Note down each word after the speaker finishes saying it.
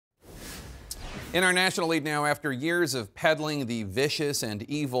In our national lead now, after years of peddling the vicious and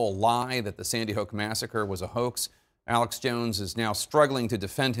evil lie that the Sandy Hook massacre was a hoax, Alex Jones is now struggling to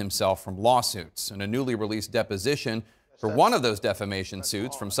defend himself from lawsuits. In a newly released deposition for one of those defamation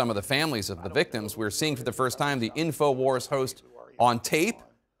suits from some of the families of the victims, we're seeing for the first time the InfoWars host on tape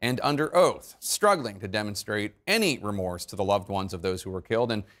and under oath, struggling to demonstrate any remorse to the loved ones of those who were killed,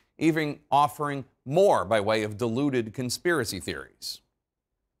 and even offering more by way of diluted conspiracy theories.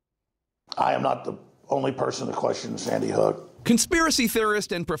 I am not the only person to question Sandy Hook. Conspiracy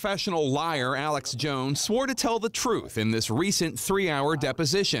theorist and professional liar Alex Jones swore to tell the truth in this recent 3-hour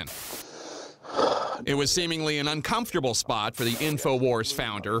deposition. It was seemingly an uncomfortable spot for the InfoWars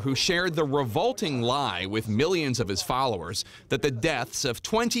founder, who shared the revolting lie with millions of his followers that the deaths of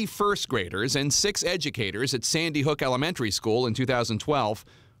 20 first graders and 6 educators at Sandy Hook Elementary School in 2012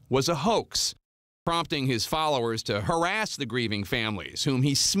 was a hoax, prompting his followers to harass the grieving families, whom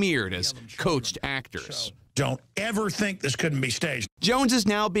he smeared as coached actors. Don't ever think this couldn't be staged. Jones is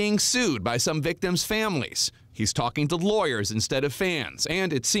now being sued by some victims' families. He's talking to lawyers instead of fans,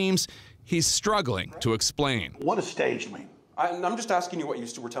 and it seems he's struggling to explain. What does staged mean? I'm just asking you what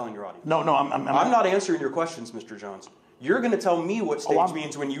you were telling your audience. No, I'm not answering your questions, Mr. Jones. You're going to tell me what staged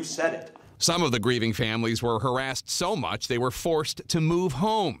means when you said it. Some of the grieving families were harassed so much they were forced to move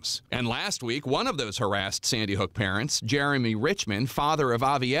homes. And last week, one of those harassed Sandy Hook parents, Jeremy Richmond, father of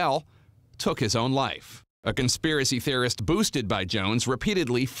Avielle, took his own life. A conspiracy theorist boosted by Jones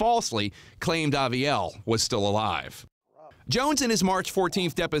repeatedly falsely claimed Avielle was still alive. Jones in his March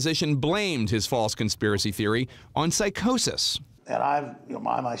 14th deposition blamed his false conspiracy theory on psychosis. And I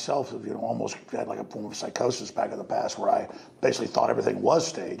myself have, almost had like a form of psychosis back in the past where I basically thought everything was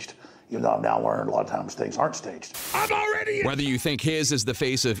staged. Even though I've now learned a lot of times things aren't staged. Whether you think his is the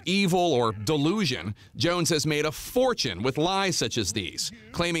face of evil or delusion, Jones has made a fortune with lies such as these,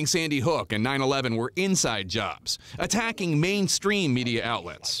 claiming Sandy Hook and 9/11 were inside jobs, attacking mainstream media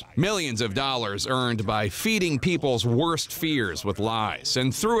outlets, millions of dollars earned by feeding people's worst fears with lies.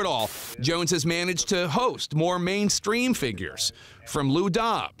 And through it all, Jones has managed to host more mainstream figures, from Lou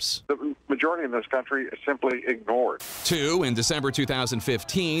Dobbs. The majority in this country is simply ignored. To, in December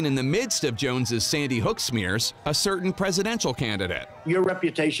 2015, in the midst of Jones's Sandy Hook smears, a certain presidential candidate. Your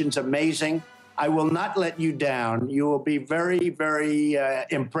reputation's amazing. I will not let you down. You will be very, very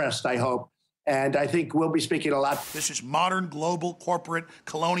impressed, I hope. And I think we'll be speaking a lot. This is modern global corporate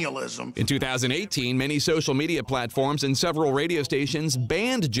colonialism. In 2018, many social media platforms and several radio stations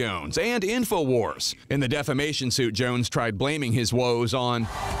banned Jones and InfoWars. In the defamation suit, Jones tried blaming his woes on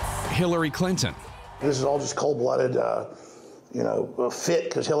Hillary Clinton. This is all just cold-blooded, fit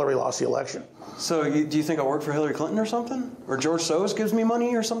because Hillary lost the election. So do you think I work for Hillary Clinton or something? Or George Soros gives me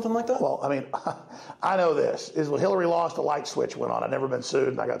money or something like that? Well, I know this. Is when Hillary lost, a light switch went on. I've never been sued,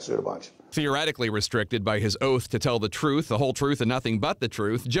 and I got sued a bunch. Theoretically restricted by his oath to tell the truth, the whole truth, and nothing but the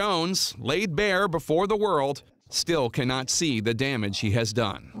truth, Jones, laid bare before the world, still cannot see the damage he has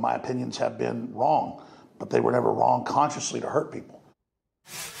done. My opinions have been wrong, but they were never wrong consciously to hurt people.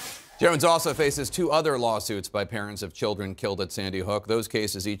 Jones also faces 2 other lawsuits by parents of children killed at Sandy Hook. Those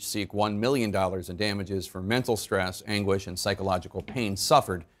cases each seek $1 million in damages for mental stress, anguish, and psychological pain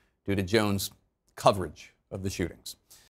suffered due to Jones' coverage of the shootings.